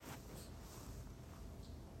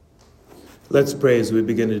Let's pray as we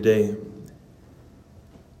begin today.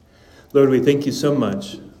 Lord, we thank you so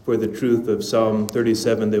much for the truth of Psalm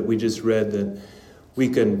 37 that we just read, that we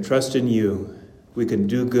can trust in you, we can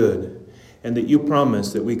do good, and that you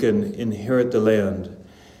promise that we can inherit the land.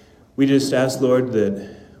 We just ask, Lord,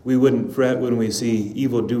 that we wouldn't fret when we see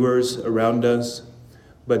evildoers around us,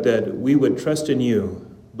 but that we would trust in you,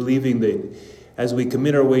 believing that as we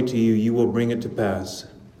commit our way to you, you will bring it to pass.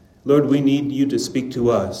 Lord, we need you to speak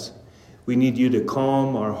to us. We need you to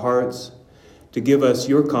calm our hearts, to give us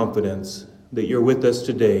your confidence that you're with us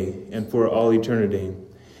today and for all eternity.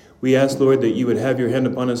 We ask, Lord, that you would have your hand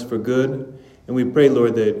upon us for good, and we pray,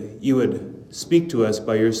 Lord, that you would speak to us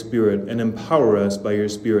by your Spirit and empower us by your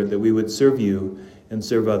Spirit, that we would serve you and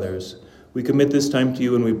serve others. We commit this time to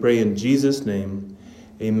you, and we pray in Jesus' name,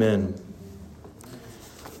 amen.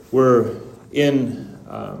 We're in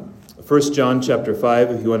 1 John chapter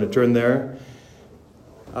 5, if you want to turn there.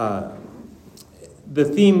 The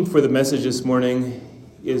theme for the message this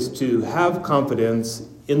morning is to have confidence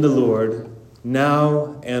in the Lord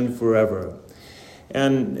now and forever.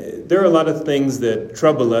 And there are a lot of things that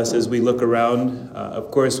trouble us as we look around. Of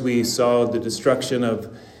course, we saw the destruction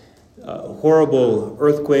of horrible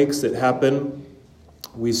earthquakes that happen.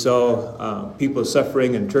 We saw people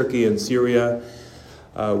suffering in Turkey and Syria.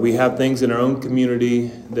 We have things in our own community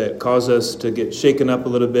that cause us to get shaken up a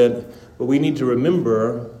little bit. But we need to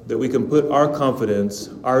remember that we can put our confidence,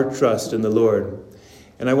 our trust in the Lord.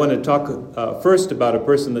 And I want to talk first about a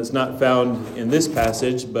person that's not found in this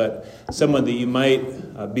passage, but someone that you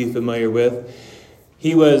might be familiar with.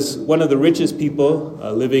 He was one of the richest people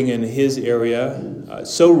living in his area,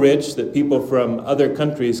 so rich that people from other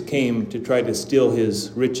countries came to try to steal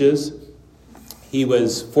his riches. He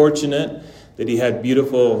was fortunate that he had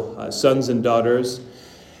beautiful sons and daughters,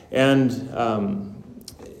 and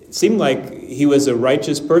it seemed like he was a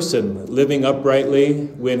righteous person, living uprightly.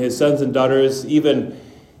 When his sons and daughters even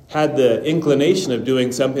had the inclination of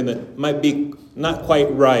doing something that might be not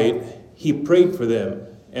quite right, he prayed for them,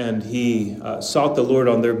 and he sought the Lord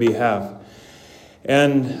on their behalf.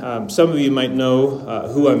 And some of you might know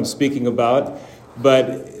who I'm speaking about,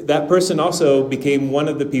 but that person also became one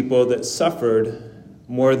of the people that suffered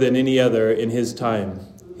more than any other in his time.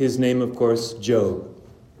 His name, of course, Job.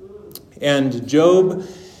 And Job,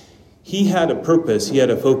 he had a purpose, he had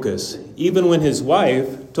a focus. Even when his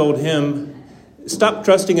wife told him, stop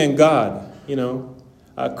trusting in God,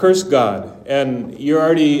 curse God. And you're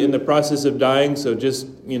already in the process of dying, so just,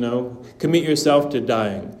 commit yourself to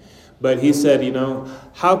dying. But he said,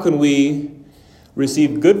 how can we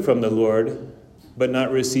receive good from the Lord, but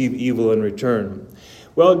not receive evil in return?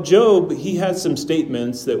 Well, Job, he had some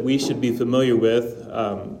statements that we should be familiar with,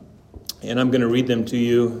 and I'm going to read them to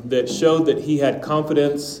you, that showed that he had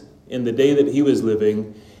confidence in the day that he was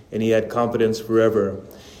living, and he had confidence forever.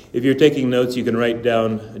 If you're taking notes, you can write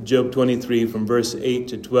down Job 23 from verse 8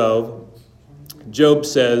 to 12. Job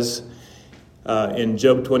says in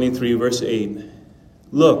Job 23, verse 8,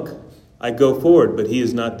 "Look, I go forward, but he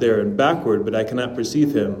is not there, and backward, but I cannot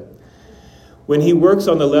perceive him. When he works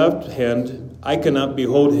on the left hand, I cannot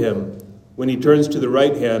behold him. When he turns to the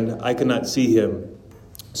right hand, I cannot see him."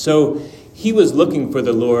 So he was looking for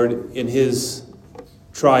the Lord in his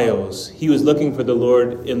trials. He was looking for the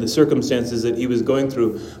Lord in the circumstances that he was going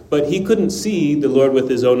through, but he couldn't see the Lord with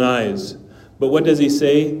his own eyes. But what does he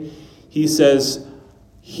say? He says,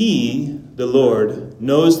 "He, the Lord,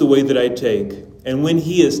 knows the way that I take. And when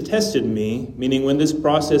he has tested me," meaning when this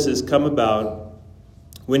process has come about,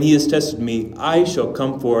 "when he has tested me, I shall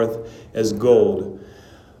come forth as gold.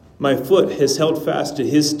 My foot has held fast to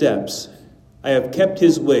his steps. I have kept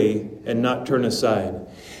his way and not turned aside."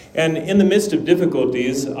 And in the midst of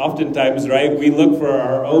difficulties, oftentimes, right, we look for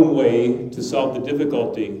our own way to solve the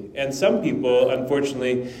difficulty. And some people,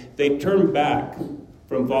 unfortunately, they turn back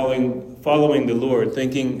from following the Lord,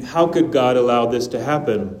 thinking, how could God allow this to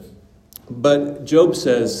happen? But Job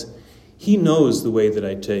says, he knows the way that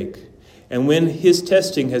I take. And when his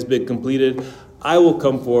testing has been completed, I will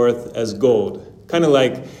come forth as gold. Kind of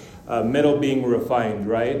like metal being refined,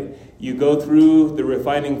 right? You go through the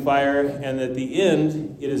refining fire, and at the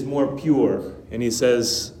end, it is more pure. And he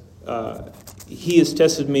says, he has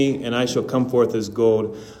tested me, and I shall come forth as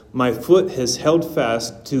gold. My foot has held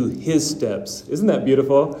fast to his steps. Isn't that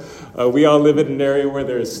beautiful? We all live in an area where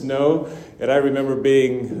there's snow. And I remember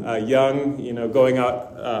being young, going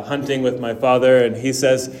out hunting with my father. And he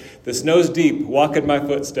says, "The snow's deep, walk in my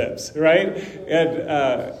footsteps," right?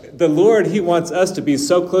 And the Lord, he wants us to be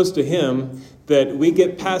so close to him that we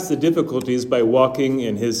get past the difficulties by walking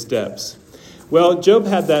in his steps. Well, Job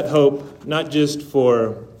had that hope, not just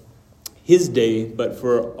for his day, but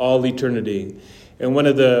for all eternity. And one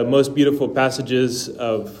of the most beautiful passages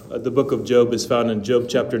of the book of Job is found in Job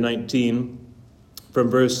chapter 19, from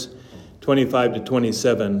verse 25 to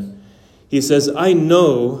 27. He says, I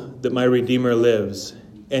know that my Redeemer lives,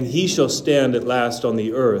 and he shall stand at last on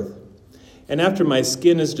the earth. And after my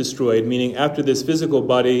skin is destroyed, meaning after this physical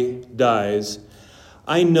body dies,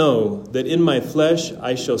 I know that in my flesh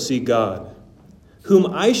I shall see God,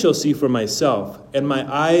 whom I shall see for myself, and my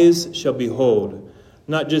eyes shall behold,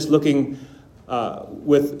 not just looking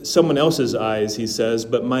with someone else's eyes, he says,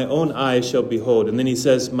 but my own eyes shall behold. And then he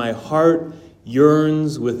says, my heart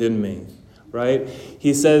yearns within me, right?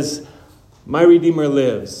 He says, my Redeemer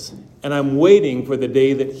lives, and I'm waiting for the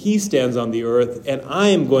day that he stands on the earth, and I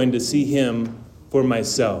am going to see him for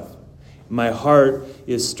myself. My heart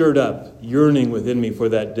is stirred up, yearning within me for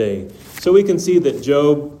that day. So we can see that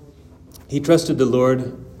Job, he trusted the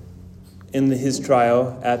Lord in his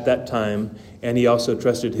trial at that time, and he also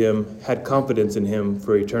trusted him, had confidence in him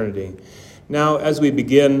for eternity. Now, as we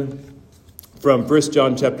begin from 1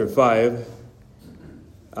 John chapter 5,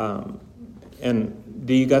 and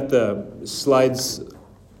do you got the slides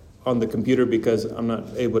on the computer, because I'm not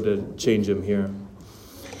able to change them here.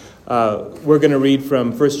 We're going to read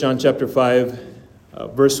from 1 John chapter 5,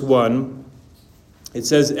 verse 1. It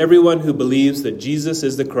says, everyone who believes that Jesus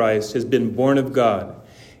is the Christ has been born of God,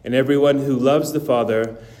 and everyone who loves the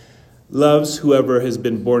Father loves whoever has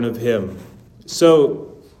been born of him.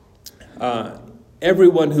 So,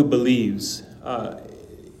 everyone who believes,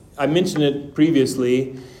 I mentioned it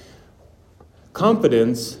previously,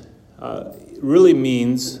 confidence really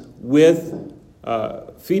means with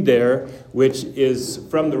fider, which is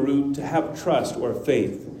from the root to have trust or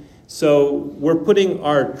faith. So we're putting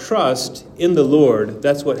our trust in the Lord.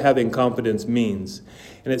 That's what having confidence means.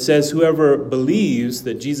 And it says, whoever believes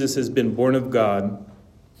that Jesus has been born of God,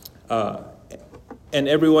 and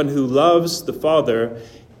everyone who loves the Father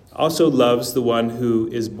also loves the one who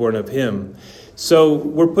is born of him. So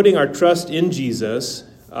we're putting our trust in Jesus.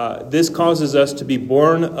 This causes us to be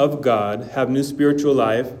born of God, have new spiritual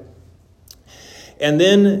life. And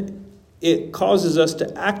then it causes us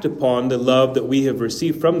to act upon the love that we have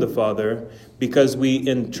received from the Father, because we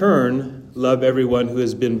in turn love everyone who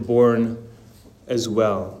has been born as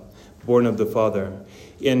well, born of the Father.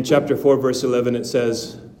 In chapter 4, verse 11, it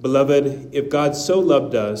says, beloved, if God so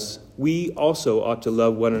loved us, we also ought to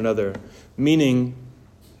love one another. Meaning,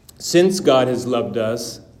 since God has loved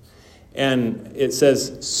us, and it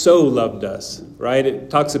says, so loved us, right? It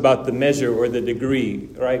talks about the measure or the degree,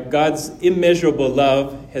 right? God's immeasurable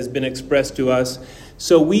love has been expressed to us,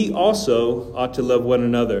 so we also ought to love one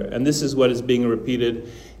another. And this is what is being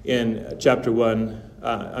repeated in chapter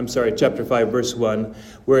 5, verse 1,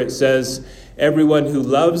 where it says, everyone who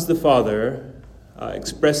loves the Father,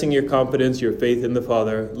 expressing your confidence, your faith in the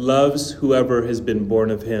Father, loves whoever has been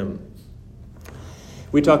born of him.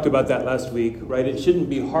 We talked about that last week, right? It shouldn't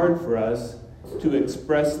be hard for us to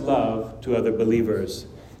express love to other believers.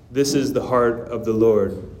 This is the heart of the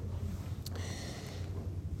Lord.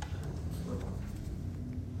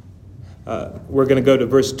 We're going to go to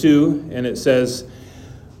verse 2, and it says,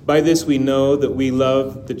 by this we know that we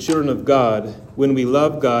love the children of God, when we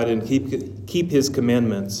love God and keep his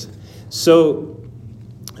commandments. So,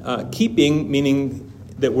 keeping, meaning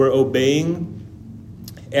that we're obeying.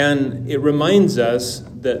 And it reminds us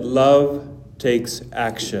that love takes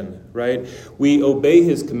action, right? We obey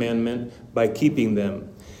his commandment by keeping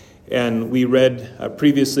them. And we read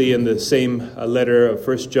previously in the same letter of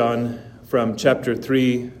 1 John from chapter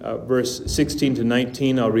 3, verse 16 to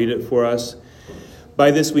 19. I'll read it for us.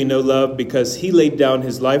 By this we know love, because he laid down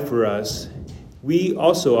his life for us. We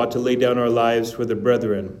also ought to lay down our lives for the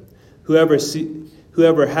brethren.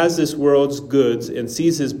 Whoever has this world's goods and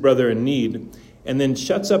sees his brother in need, and then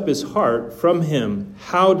shuts up his heart from him,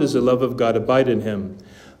 how does the love of God abide in him?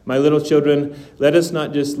 My little children, let us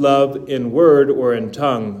not just love in word or in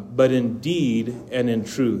tongue, but in deed and in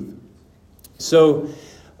truth. So,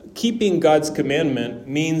 keeping God's commandment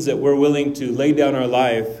means that we're willing to lay down our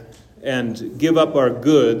life and give up our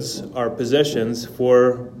goods, our possessions,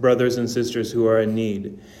 for brothers and sisters who are in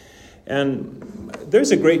need. And there's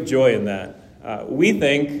a great joy in that. We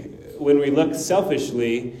think, when we look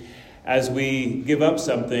selfishly, as we give up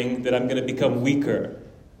something, that I'm going to become weaker.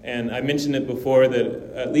 And I mentioned it before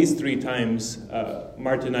that at least 3 times,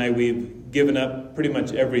 Marta and I, we've given up pretty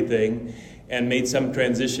much everything and made some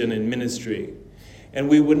transition in ministry. And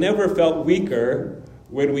we would never felt weaker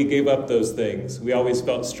when we gave up those things. We always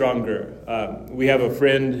felt stronger. We have a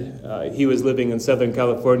friend, he was living in Southern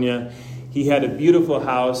California. He had a beautiful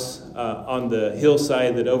house on the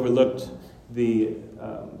hillside that overlooked the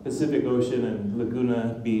Pacific Ocean and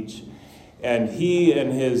Laguna Beach. And he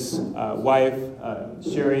and his wife,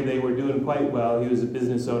 Sherry, they were doing quite well. He was a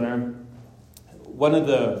business owner. One of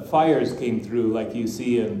the fires came through, like you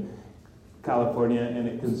see in California, and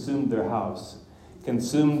it consumed their house,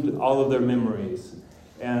 consumed all of their memories.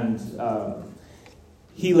 And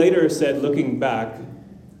he later said, looking back,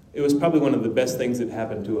 it was probably one of the best things that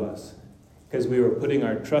happened to us, because we were putting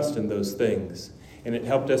our trust in those things, and it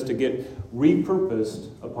helped us to get repurposed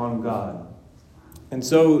upon God. And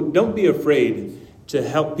so don't be afraid to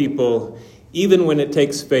help people, even when it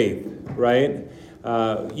takes faith, right?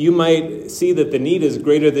 You might see that the need is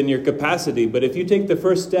greater than your capacity, but if you take the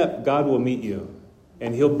first step, God will meet you,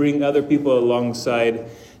 and he'll bring other people alongside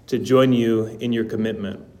to join you in your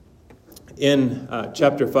commitment. In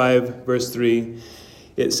chapter 5, verse 3,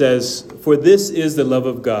 it says, "For this is the love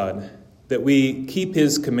of God, that we keep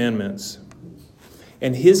his commandments,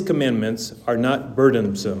 and his commandments are not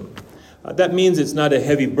burdensome." That means it's not a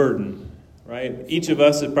heavy burden, right? Each of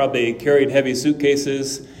us have probably carried heavy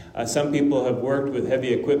suitcases. Some people have worked with heavy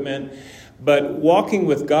equipment. But walking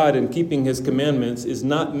with God and keeping his commandments is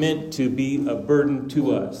not meant to be a burden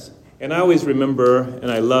to us. And I always remember,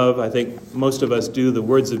 and I think most of us do, the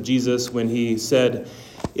words of Jesus when he said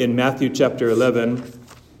in Matthew chapter 11,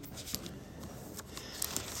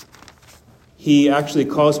 he actually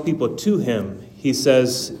calls people to him. He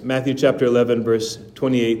says, Matthew chapter 11, verse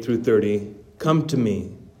 28 through 30, "Come to me,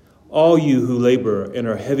 all you who labor and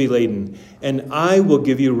are heavy laden, and I will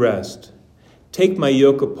give you rest. Take my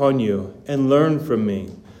yoke upon you and learn from me,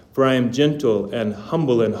 for I am gentle and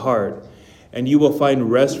humble in heart, and you will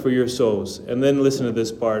find rest for your souls." And then listen to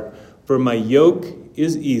this part, "For my yoke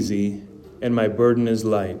is easy and my burden is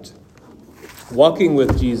light." Walking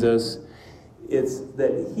with Jesus, it's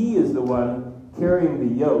that he is the one carrying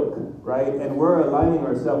the yoke, right? And we're aligning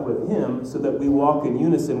ourselves with him so that we walk in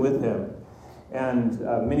unison with him. And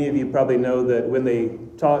many of you probably know that when they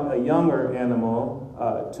taught a younger animal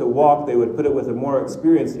to walk, they would put it with a more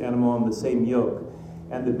experienced animal on the same yoke.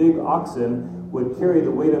 And the big oxen would carry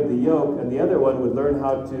the weight of the yoke, and the other one would learn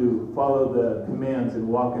how to follow the commands and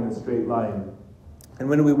walk in a straight line. And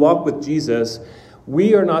when we walk with Jesus,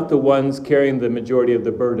 we are not the ones carrying the majority of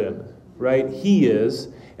the burden, right? He is,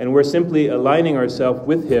 and we're simply aligning ourselves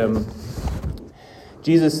with him.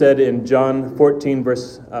 Jesus said in John 14,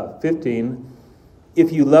 verse 15,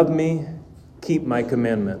 "If you love me, keep my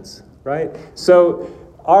commandments," right? So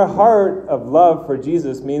our heart of love for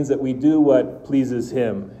Jesus means that we do what pleases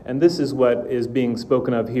him. And this is what is being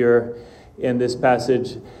spoken of here in this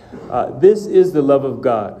passage. This is the love of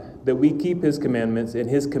God, that we keep his commandments, and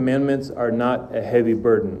his commandments are not a heavy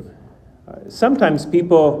burden. Sometimes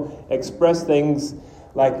people express things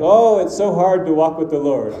like, "Oh, it's so hard to walk with the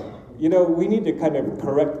Lord." You know, we need to kind of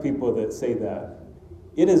correct people that say that.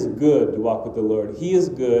 It is good to walk with the Lord. He is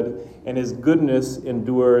good, and his goodness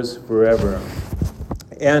endures forever.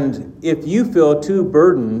 And if you feel too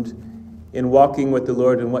burdened in walking with the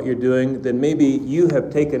Lord and what you're doing, then maybe you have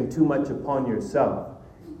taken too much upon yourself.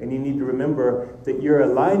 And you need to remember that you're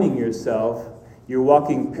aligning yourself, you're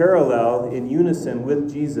walking parallel in unison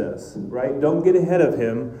with Jesus, right? Don't get ahead of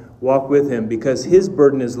him, walk with him, because his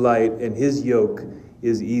burden is light and his yoke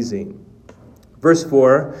is easy. Verse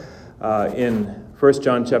 4 in 1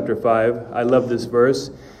 John chapter 5, I love this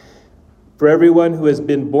verse. "For everyone who has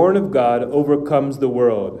been born of God overcomes the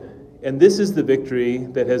world. And this is the victory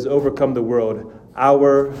that has overcome the world,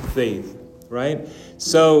 our faith." Right?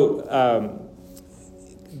 So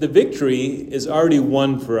the victory is already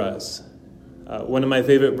won for us. One of my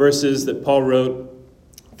favorite verses that Paul wrote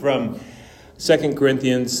from 2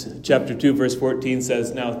 Corinthians chapter 2, verse 14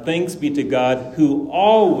 says, "Now thanks be to God who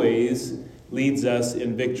always leads us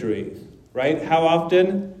in victory." Right? How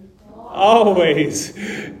often? Always.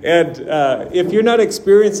 And if you're not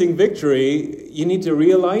experiencing victory, you need to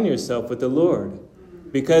realign yourself with the Lord.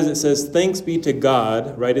 Because it says, "Thanks be to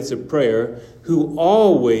God," right? It's a prayer, "who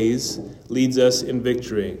always leads us in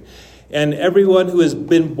victory." And everyone who has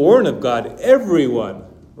been born of God, everyone,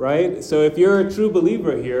 right? So if you're a true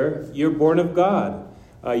believer here, you're born of God.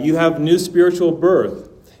 You have new spiritual birth.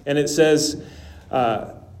 And it says,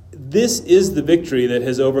 "This is the victory that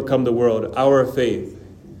has overcome the world, our faith."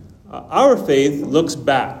 Our faith looks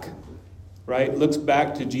back, right? Looks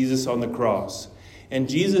back to Jesus on the cross. And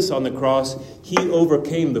Jesus on the cross, he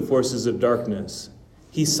overcame the forces of darkness.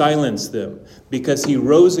 He silenced them because he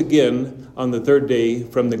rose again on the third day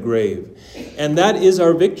from the grave. And that is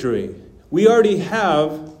our victory. We already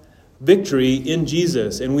have victory in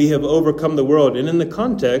Jesus, and we have overcome the world. And in the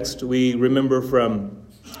context, we remember from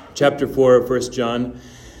chapter 4 of 1 John,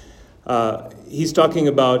 he's talking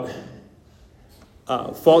about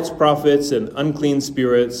false prophets and unclean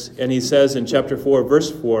spirits. And he says in chapter 4, verse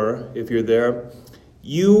 4, if you're there,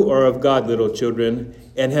 "You are of God, little children,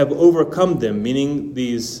 and have overcome them," meaning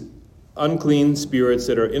these unclean spirits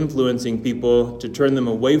that are influencing people to turn them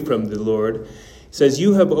away from the Lord. He says,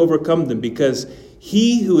 "You have overcome them because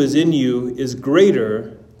he who is in you is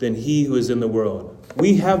greater than he who is in the world."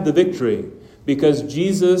 We have the victory because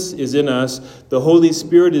Jesus is in us, the Holy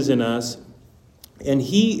Spirit is in us, and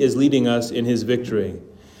he is leading us in his victory.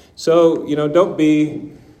 So, don't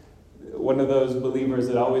be one of those believers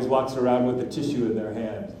that always walks around with a tissue in their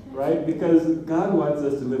hand, right? Because God wants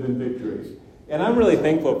us to live in victory. And I'm really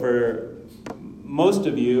thankful for most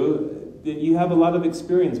of you that you have a lot of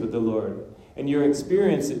experience with the Lord. And your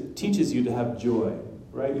experience, it teaches you to have joy,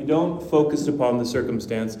 right? You don't focus upon the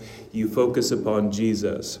circumstance, you focus upon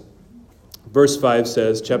Jesus. Verse 5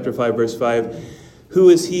 says, chapter 5, verse 5, "Who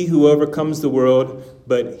is he who overcomes the world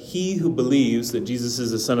but he who believes that Jesus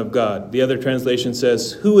is the Son of God?" The other translation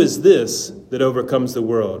says, "Who is this that overcomes the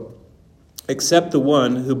world? Except the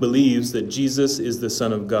one who believes that Jesus is the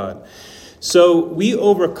Son of God." So we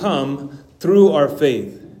overcome through our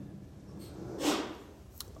faith.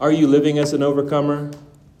 Are you living as an overcomer?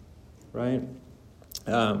 Right?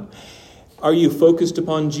 Are you focused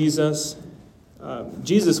upon Jesus?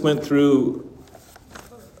 Jesus went through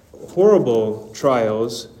horrible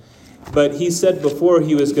trials, but he said before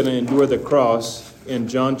he was going to endure the cross in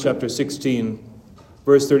John chapter 16,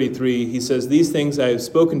 verse 33, he says, "These things I have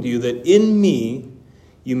spoken to you, that in me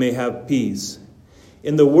you may have peace.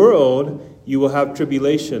 In the world you will have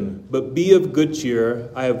tribulation, but be of good cheer.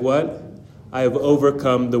 I have what? I have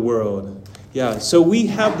overcome the world." Yeah, so we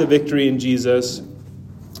have the victory in Jesus.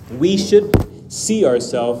 We should see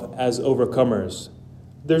ourselves as overcomers.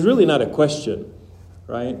 There's really not a question,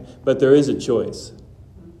 right? But there is a choice.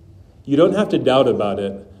 You don't have to doubt about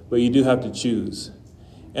it, but you do have to choose.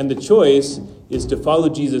 And the choice is to follow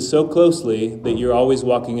Jesus so closely that you're always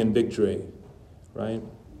walking in victory, right?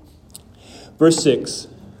 Verse 6,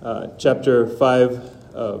 chapter 5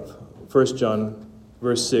 of 1 John,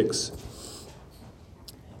 verse 6.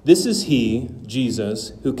 "This is he,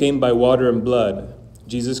 Jesus, who came by water and blood,"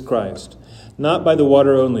 Jesus Christ, "not by the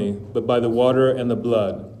water only, but by the water and the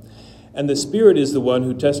blood. And the Spirit is the one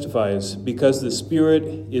who testifies, because the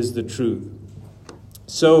Spirit is the truth."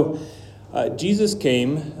 So Jesus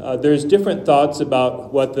came. There's different thoughts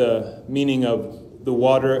about what the meaning of the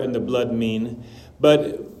water and the blood mean,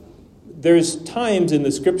 but there's times in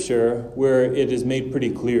the Scripture where it is made pretty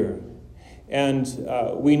clear. And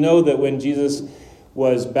we know that when Jesus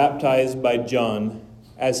was baptized by John,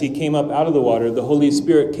 as he came up out of the water, the Holy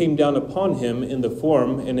Spirit came down upon him in the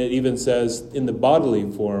form, and it even says in the bodily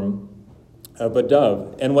form, of a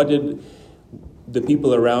dove. And what did the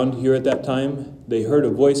people around hear at that time? They heard a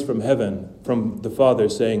voice from heaven, from the Father,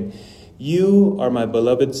 saying, "You are my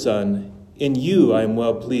beloved Son, in you I am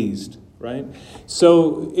well pleased," right?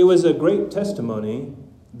 So it was a great testimony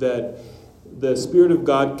that the Spirit of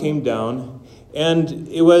God came down, and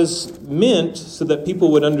it was meant so that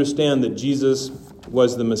people would understand that Jesus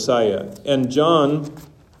was the Messiah. And John,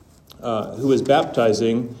 who was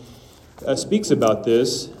baptizing, speaks about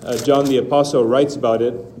this. John the Apostle writes about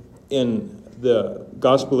it in the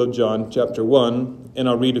Gospel of John, chapter 1, and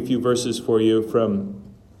I'll read a few verses for you from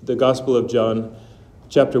the Gospel of John,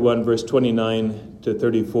 chapter 1, verse 29 to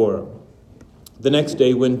 34. "The next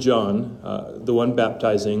day when John, the one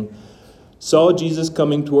baptizing, saw Jesus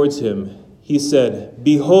coming towards him, he said,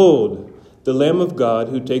 'Behold, the Lamb of God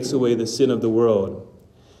who takes away the sin of the world.'"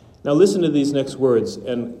 Now listen to these next words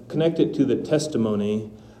and connect it to the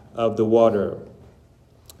testimony of the water.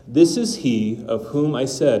 "This is he of whom I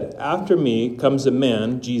said, 'After me comes a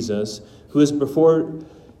man,' Jesus, who is preferred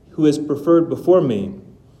before me,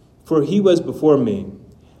 for he was before me.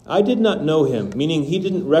 I did not know him," meaning he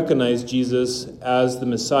didn't recognize Jesus as the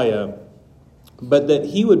Messiah, "but that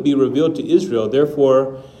he would be revealed to Israel.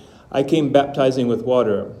 Therefore I came baptizing with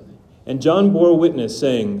water. And John bore witness,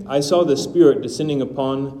 saying, 'I saw the Spirit descending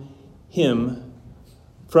upon him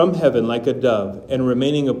from heaven like a dove, and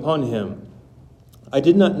remaining upon him. I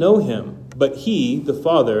did not know him, but he, the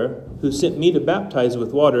Father, who sent me to baptize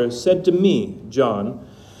with water, said to me, John,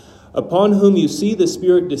 upon whom you see the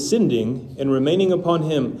Spirit descending and remaining upon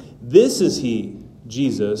him, this is he,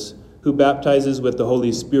 Jesus, who baptizes with the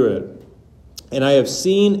Holy Spirit. And I have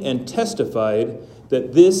seen and testified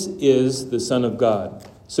that this is the Son of God."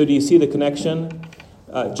 So do you see the connection?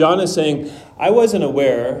 John is saying, I wasn't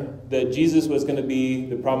aware that Jesus was going to be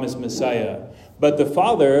the promised Messiah. But the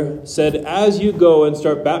Father said, as you go and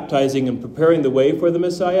start baptizing and preparing the way for the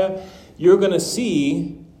Messiah, you're going to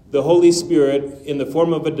see the Holy Spirit in the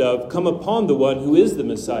form of a dove come upon the one who is the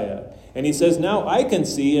Messiah. And he says, now I can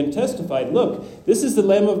see and testify, look, this is the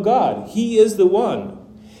Lamb of God. He is the one.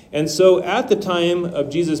 And so at the time of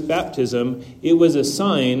Jesus' baptism, it was a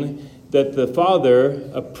sign that the Father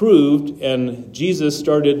approved and Jesus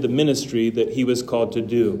started the ministry that he was called to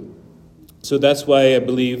do. So that's why I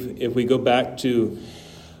believe if we go back to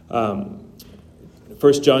 1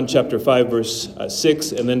 John chapter 5, verse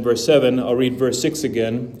 6, and then verse 7, I'll read verse 6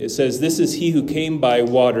 again. It says, this is he who came by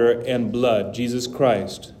water and blood, Jesus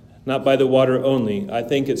Christ. Not by the water only. I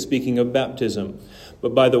think it's speaking of baptism,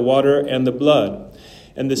 but by the water and the blood.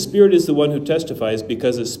 And the Spirit is the one who testifies,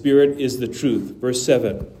 because the Spirit is the truth. Verse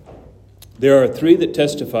 7. There are three that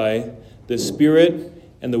testify, the Spirit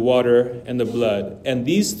and the water and the blood. And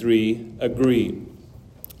these three agree.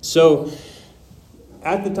 So,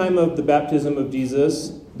 at the time of the baptism of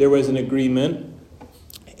Jesus, there was an agreement.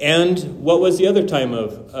 And what was the other time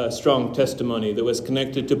of strong testimony that was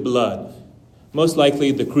connected to blood? Most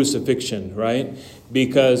likely the crucifixion, right?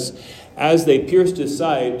 Because as they pierced his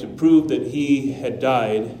side to prove that he had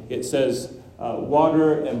died, it says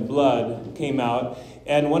water and blood came out.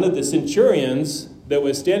 And one of the centurions that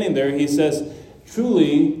was standing there, he says,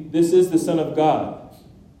 truly, this is the Son of God,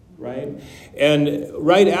 right? And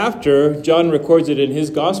right after, John records it in his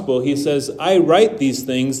gospel, he says, I write these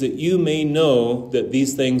things that you may know that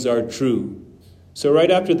these things are true. So right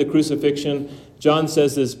after the crucifixion, John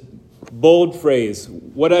says this bold phrase,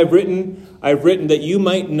 what I've written that you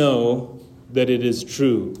might know that it is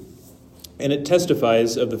true. And it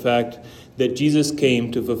testifies of the fact that Jesus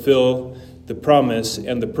came to fulfill the promise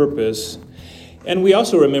and the purpose. And we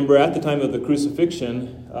also remember at the time of the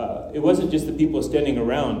crucifixion, it wasn't just the people standing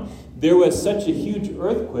around. There was such a huge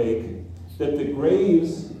earthquake that the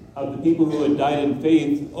graves of the people who had died in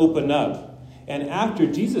faith opened up. And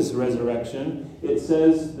after Jesus' resurrection, it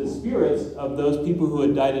says the spirits of those people who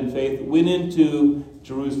had died in faith went into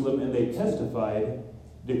Jerusalem and they testified,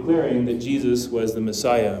 declaring that Jesus was the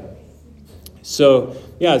Messiah. So,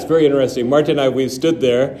 yeah, it's very interesting. Martin and I, we've stood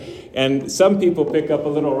there, and some people pick up a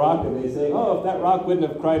little rock and they say, oh, if that rock wouldn't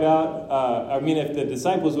have cried out, if the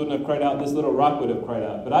disciples wouldn't have cried out, this little rock would have cried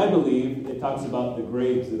out. But I believe it talks about the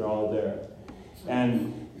graves that are all there.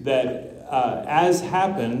 And that as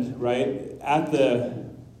happened, right, at the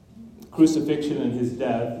crucifixion and his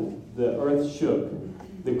death, the earth shook.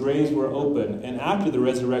 The graves were open. And after the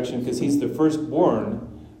resurrection, because he's the firstborn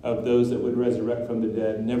of those that would resurrect from the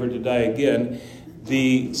dead, never to die again,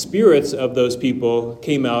 the spirits of those people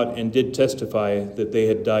came out and did testify that they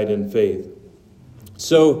had died in faith.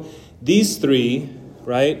 So these three,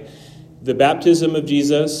 right, the baptism of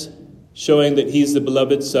Jesus, showing that he's the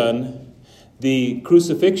beloved Son, the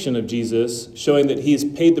crucifixion of Jesus, showing that he's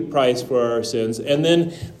paid the price for our sins, and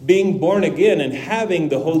then being born again and having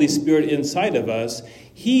the Holy Spirit inside of us,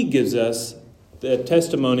 he gives us the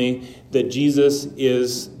testimony that Jesus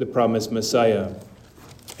is the promised Messiah.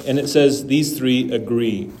 And it says these three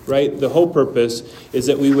agree, right? The whole purpose is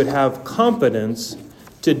that we would have confidence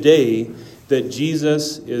today that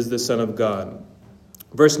Jesus is the Son of God.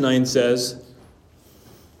 Verse 9 says,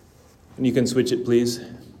 and you can switch it, please.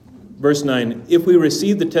 Verse 9, if we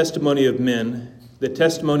receive the testimony of men, the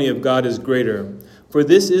testimony of God is greater. For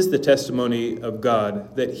this is the testimony of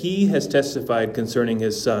God, that he has testified concerning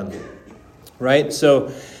his Son. Right?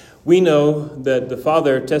 So we know that the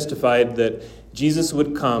Father testified that Jesus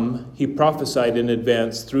would come. He prophesied in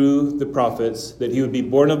advance through the prophets that he would be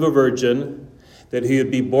born of a virgin, that he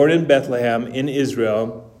would be born in Bethlehem in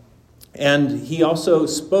Israel. And he also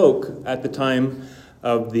spoke at the time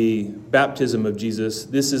of the baptism of Jesus,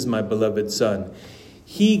 this is my beloved Son.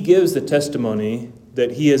 He gives the testimony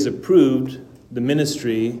that he has approved the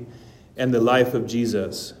ministry and the life of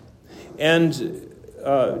Jesus. And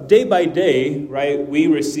day by day, right, we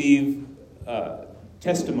receive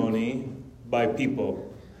testimony by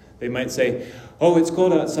people. They might say, oh, it's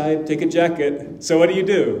cold outside, take a jacket. So what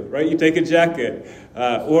do? Right? You take a jacket.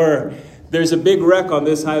 Or there's a big wreck on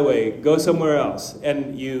this highway, go somewhere else.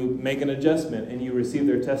 And you make an adjustment and you receive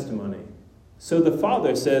their testimony. So the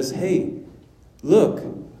Father says, hey, look,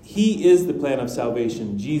 he is the plan of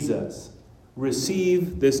salvation, Jesus.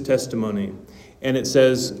 Receive this testimony. And it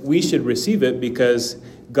says we should receive it because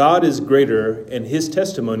God is greater and his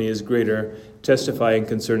testimony is greater, testifying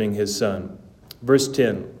concerning his Son. Verse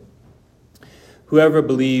 10, whoever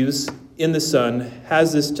believes in the Son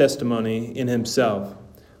has this testimony in himself.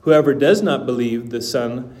 Whoever does not believe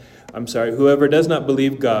whoever does not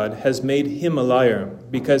believe God has made him a liar,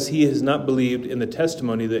 because he has not believed in the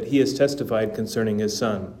testimony that he has testified concerning his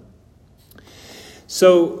Son.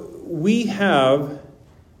 So we have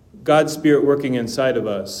God's Spirit working inside of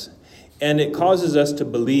us. And it causes us to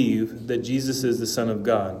believe that Jesus is the Son of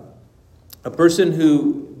God. A person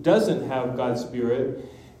who doesn't have God's Spirit,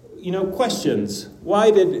 questions,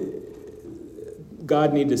 why did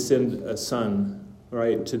God need to send a son,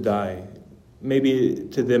 right, to die? Maybe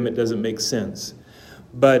to them it doesn't make sense.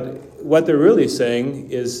 But what they're really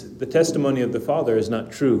saying is the testimony of the Father is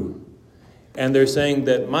not true. And they're saying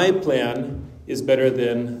that my plan is better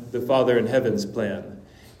than the Father in heaven's plan.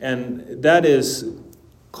 And that is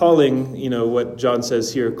calling, what John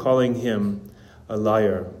says here, calling him a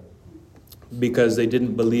liar because they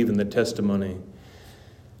didn't believe in the testimony.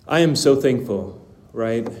 I am so thankful,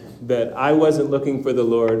 right, that I wasn't looking for the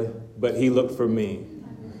Lord, but he looked for me.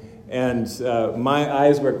 And my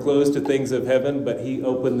eyes were closed to things of heaven, but he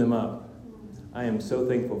opened them up. I am so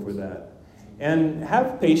thankful for that. And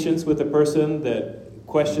have patience with a person that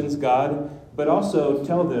questions God, but also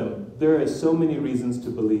tell them there are so many reasons to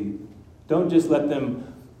believe. Don't just let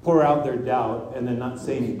them pour out their doubt and then not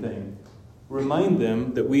say anything. Remind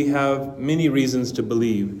them that we have many reasons to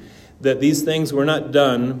believe, that these things were not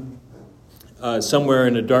done somewhere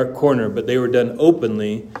in a dark corner, but they were done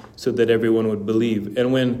openly so that everyone would believe.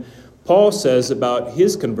 And when Paul says about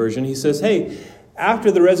his conversion, he says, hey,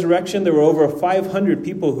 after the resurrection, there were over 500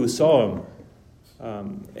 people who saw him.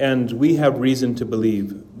 And we have reason to believe.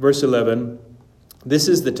 Verse 11, this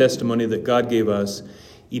is the testimony that God gave us,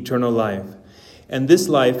 eternal life. And this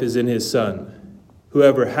life is in his Son.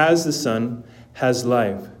 Whoever has the Son has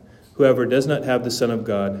life. Whoever does not have the Son of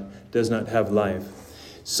God does not have life.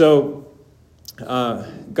 So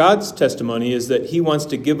God's testimony is that he wants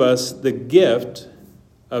to give us the gift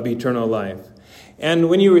of eternal life. And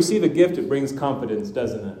when you receive a gift, it brings confidence,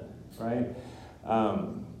 doesn't it? Right?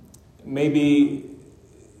 Maybe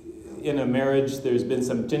in a marriage there's been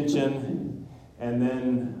some tension, and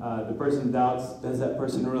then the person doubts, does that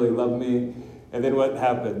person really love me? And then what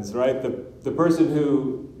happens, right? The person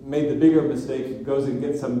who made the bigger mistake goes and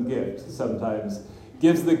gets some gift sometimes.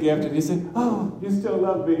 Gives the gift and you say, oh, you still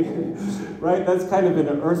love me, right? That's kind of in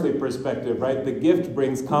an earthly perspective, right? The gift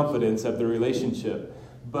brings confidence of the relationship.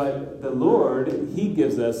 But the Lord, he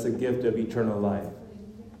gives us the gift of eternal life.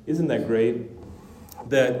 Isn't that great?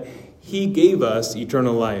 That he gave us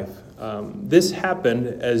eternal life. This happened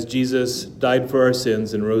as Jesus died for our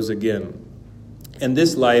sins and rose again. And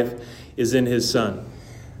this life is in his Son.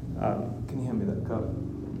 Can you hand me that cup?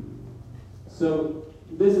 So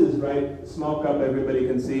this is, right, small cup everybody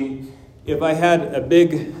can see. If I had a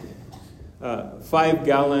big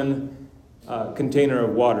 5-gallon container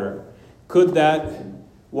of water, could that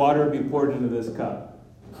water be poured into this cup?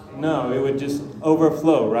 No, it would just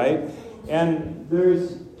overflow, right? And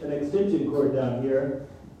there's an extension cord down here,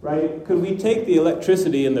 right? Could we take the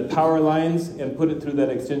electricity and the power lines and put it through that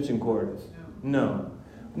extension cord? No.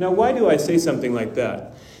 Now, why do I say something like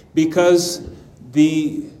that? Because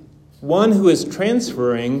the one who is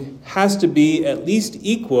transferring has to be at least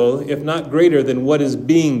equal, if not greater, than what is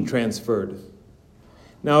being transferred.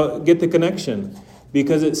 Now, get the connection.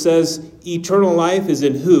 Because it says eternal life is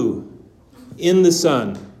in who? In the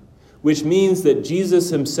Son. Which means that Jesus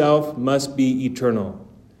himself must be eternal.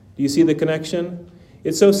 Do you see the connection?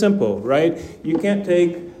 It's so simple, right? You can't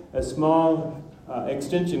take a small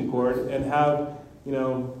extension cord and have,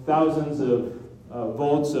 thousands of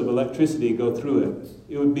volts of electricity go through it.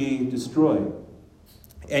 It would be destroyed.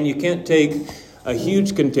 And you can't take a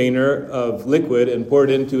huge container of liquid and pour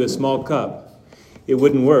it into a small cup. It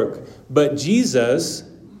wouldn't work. But Jesus,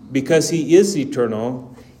 because he is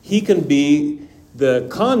eternal, he can be the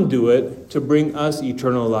conduit to bring us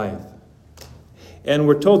eternal life. And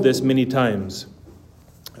we're told this many times.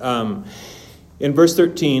 In verse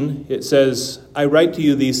 13, it says, I write to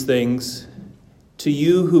you these things, to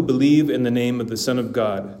you who believe in the name of the Son of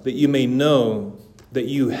God, that you may know that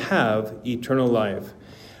you have eternal life.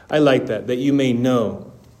 I like that you may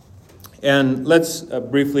know. And let's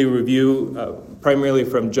briefly review, primarily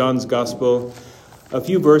from John's Gospel, a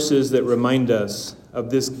few verses that remind us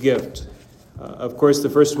of this gift. Of course, the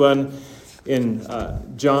first one in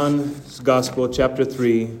John's Gospel, chapter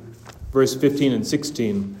 3, verse 15 and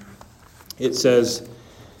 16. It says,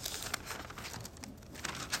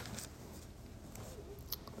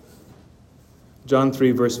 John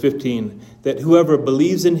 3, verse 15, that whoever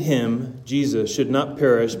believes in him, Jesus, should not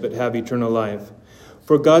perish but have eternal life.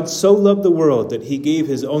 For God so loved the world that he gave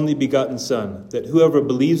his only begotten Son, that whoever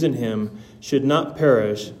believes in him should not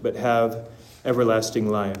perish but have everlasting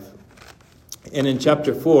life. And in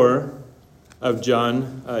chapter 4 of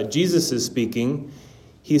John, Jesus is speaking.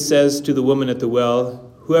 He says to the woman at the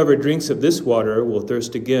well, whoever drinks of this water will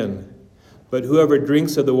thirst again. But whoever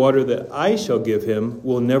drinks of the water that I shall give him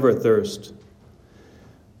will never thirst.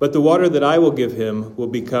 But the water that I will give him will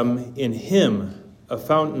become in him a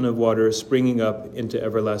fountain of water springing up into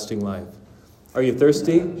everlasting life. Are you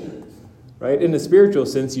thirsty? Right? In a spiritual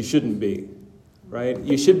sense, you shouldn't be. Right?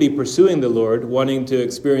 You should be pursuing the Lord, wanting to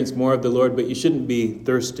experience more of the Lord, but you shouldn't be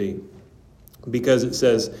thirsty. Because it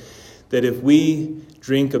says that if we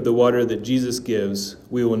drink of the water that Jesus gives,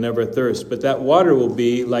 we will never thirst. But that water will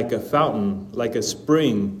be like a fountain, like a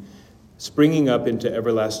spring, springing up into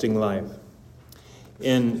everlasting life.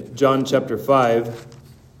 In John chapter 5,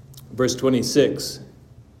 verse 26,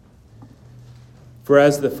 for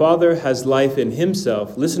as the Father has life in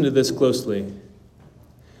himself, listen to this closely.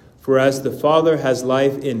 For as the Father has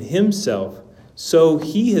life in himself, so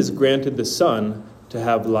he has granted the Son to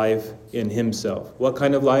have life in himself. What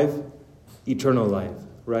kind of life? Eternal life,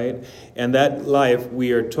 right? And that life,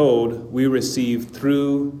 we are told, we receive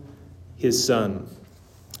through his Son.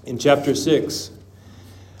 In chapter 6,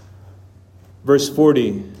 verse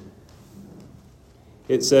 40,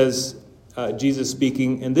 it says, Jesus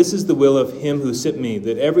speaking, and this is the will of him who sent me,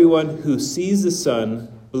 that everyone who sees the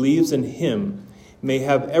Son, believes in him, may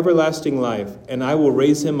have everlasting life, and I will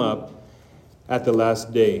raise him up at the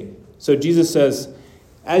last day. So Jesus says,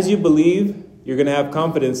 as you believe, you're going to have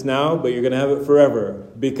confidence now, but you're going to have it forever,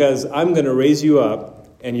 because I'm going to raise you up,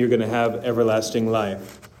 and you're going to have everlasting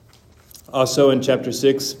life. Also in chapter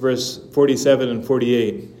 6, verse 47 and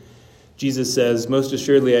 48, Jesus says, most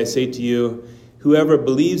assuredly I say to you, whoever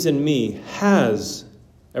believes in me has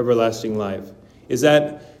everlasting life. Is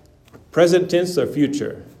that present tense or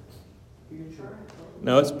future? Future.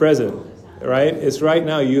 No, it's present, right? It's right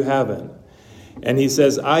now, you haven't. And he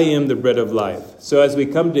says, I am the bread of life. So as we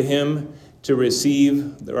come to him to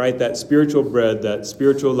receive, right, that spiritual bread, that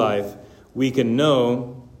spiritual life, we can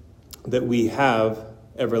know that we have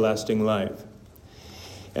everlasting life.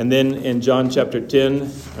 And then in John chapter 10,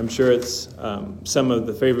 I'm sure it's some of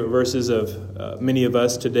the favorite verses of many of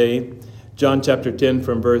us today. John chapter 10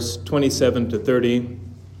 from verse 27 to 30,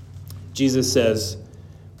 Jesus says,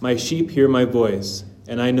 my sheep hear my voice,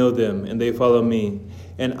 and I know them, and they follow me.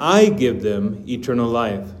 And I give them eternal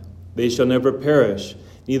life. They shall never perish,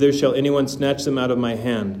 neither shall anyone snatch them out of my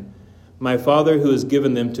hand. My Father who has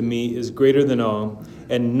given them to me is greater than all,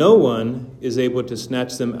 and no one is able to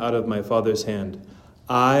snatch them out of my Father's hand.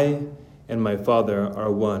 I and my Father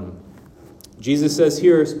are one. Jesus says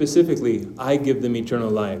here specifically, I give them eternal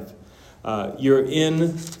life. You're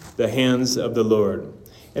in the hands of the Lord.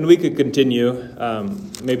 And we could continue,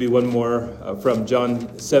 maybe one more from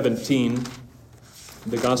John 17,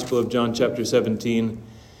 the Gospel of John chapter 17.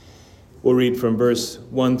 We'll read from verse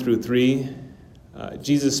 1 through 3.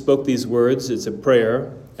 Jesus spoke these words, it's a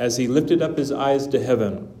prayer, as he lifted up his eyes to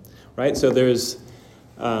heaven. Right? So there's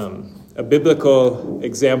a biblical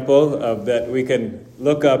example of that we can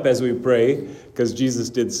look up as we pray, because Jesus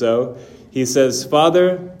did so. He says,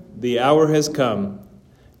 Father, the hour has come.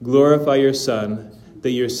 Glorify your Son,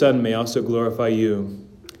 that your Son may also glorify you.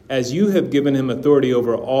 As you have given him authority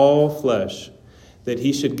over all flesh, that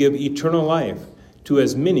he should give eternal life to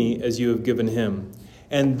as many as you have given him.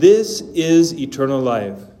 And this is eternal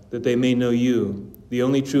life, that they may know you, the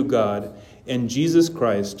only true God, and Jesus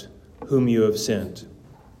Christ, whom you have sent.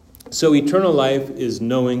 So eternal life is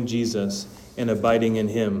knowing Jesus and abiding in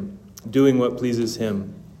him, doing what pleases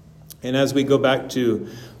him. And as we go back to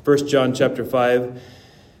 1 John chapter 5,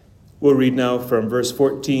 we'll read now from verse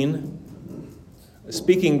 14,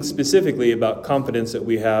 speaking specifically about confidence that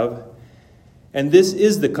we have. And this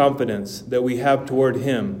is the confidence that we have toward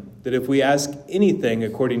him, that if we ask anything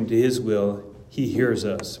according to his will, he hears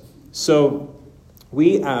us. So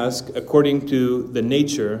we ask according to the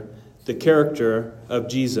nature, the character of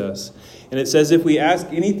Jesus. And it says if we ask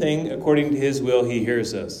anything according to his will, he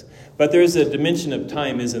hears us. But there's a dimension of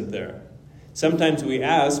time, isn't there? Sometimes we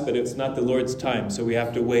ask, but it's not the Lord's time, so we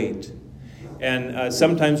have to wait. And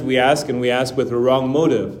sometimes we ask, and we ask with a wrong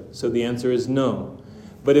motive, so the answer is no.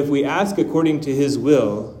 But if we ask according to his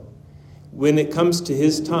will, when it comes to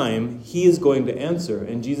his time, he is going to answer.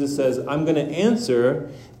 And Jesus says, I'm going to answer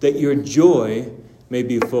that your joy may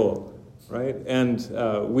be full. Right?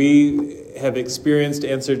 And we have experienced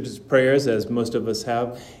answered prayers, as most of us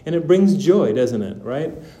have, and it brings joy, doesn't it?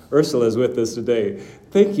 Right? Ursula's with us today.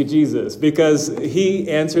 Thank you, Jesus, because he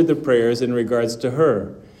answered the prayers in regards to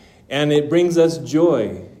her. And it brings us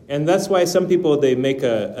joy. And that's why some people, they make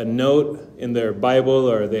a note in their Bible,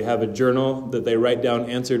 or they have a journal that they write down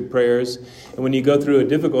answered prayers. And when you go through a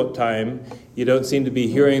difficult time, you don't seem to be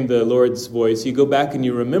hearing the Lord's voice. You go back and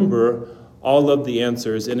you remember all of the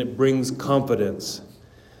answers, and it brings confidence.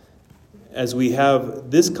 as we have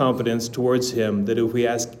this confidence towards him, that if we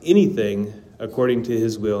ask anything according to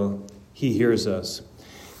his will, he hears us.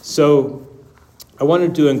 So I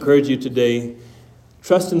wanted to encourage you today,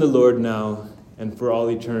 trust in the Lord now and for all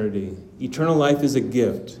eternity. Eternal life is a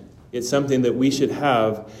gift. It's something that we should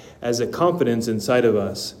have as a confidence inside of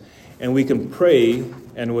us. And we can pray,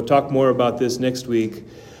 and we'll talk more about this next week,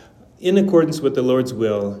 in accordance with the Lord's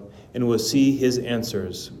will, and we'll see his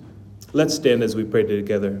answers. Let's stand as we pray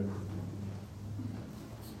together.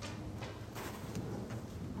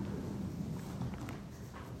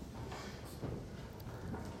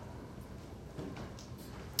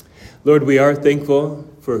 Lord, we are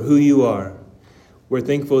thankful for who you are. We're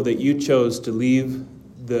thankful that you chose to leave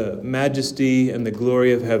the majesty and the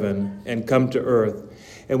glory of heaven and come to earth.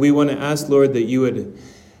 And we want to ask, Lord, that you would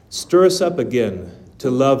stir us up again to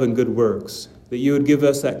love and good works, that you would give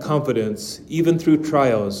us that confidence, even through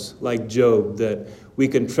trials like Job, that we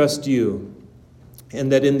can trust you,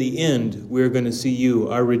 and that in the end, we're going to see you,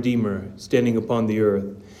 our Redeemer, standing upon the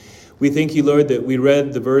earth. We thank you, Lord, that we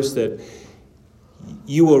read the verse that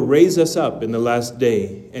you will raise us up in the last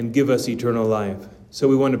day and give us eternal life. So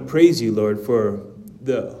we want to praise you, Lord, for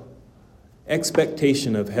the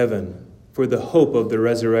expectation of heaven, for the hope of the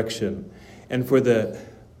resurrection, and for the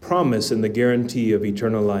promise and the guarantee of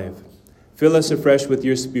eternal life. Fill us afresh with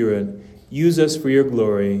your Spirit, use us for your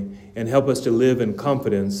glory, and help us to live in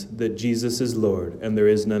confidence that Jesus is Lord and there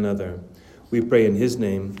is none other. We pray in his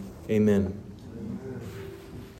name, amen.